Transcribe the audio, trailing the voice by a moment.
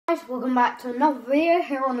Guys, welcome back to another video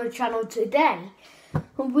here on the channel today.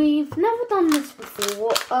 We've never done this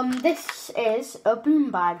before. This is a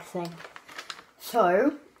boom bag thing.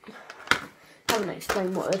 So, I haven't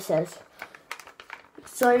explained what this is.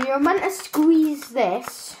 So you're meant to squeeze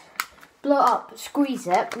this, blow it up, squeeze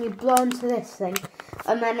it, and you blow into this thing,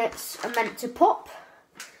 and then it's meant to pop.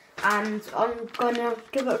 And I'm gonna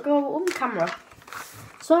give it a go on camera.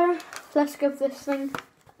 So let's give this thing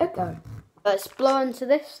a go. Let's blow into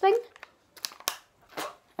this thing.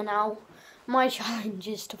 And now my challenge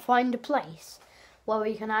is to find a place where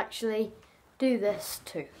we can actually do this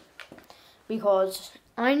to. Because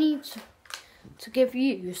I need to give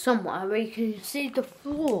you somewhere where you can see the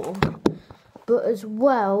floor, but as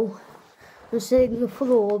well as seeing the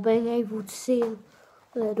floor, being able to see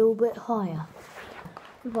a little bit higher.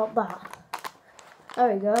 What about that?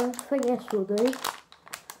 There we go, I think this will do.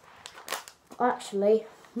 Actually,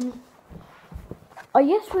 I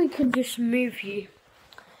guess we can just move you.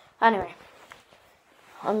 Anyway,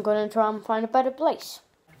 I'm gonna try and find a better place.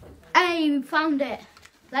 Hey, we found it.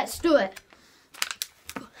 Let's do it.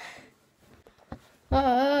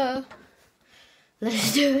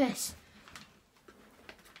 Let's do this.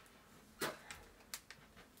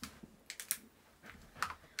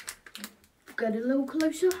 Get a little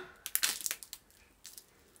closer.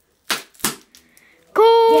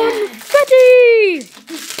 Confetti!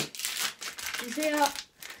 See how,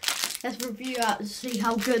 let's review that and see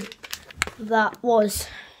how good that was.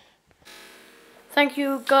 Thank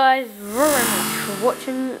you guys very much for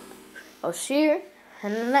watching. I'll see you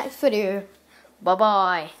in the next video. Bye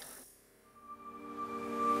bye.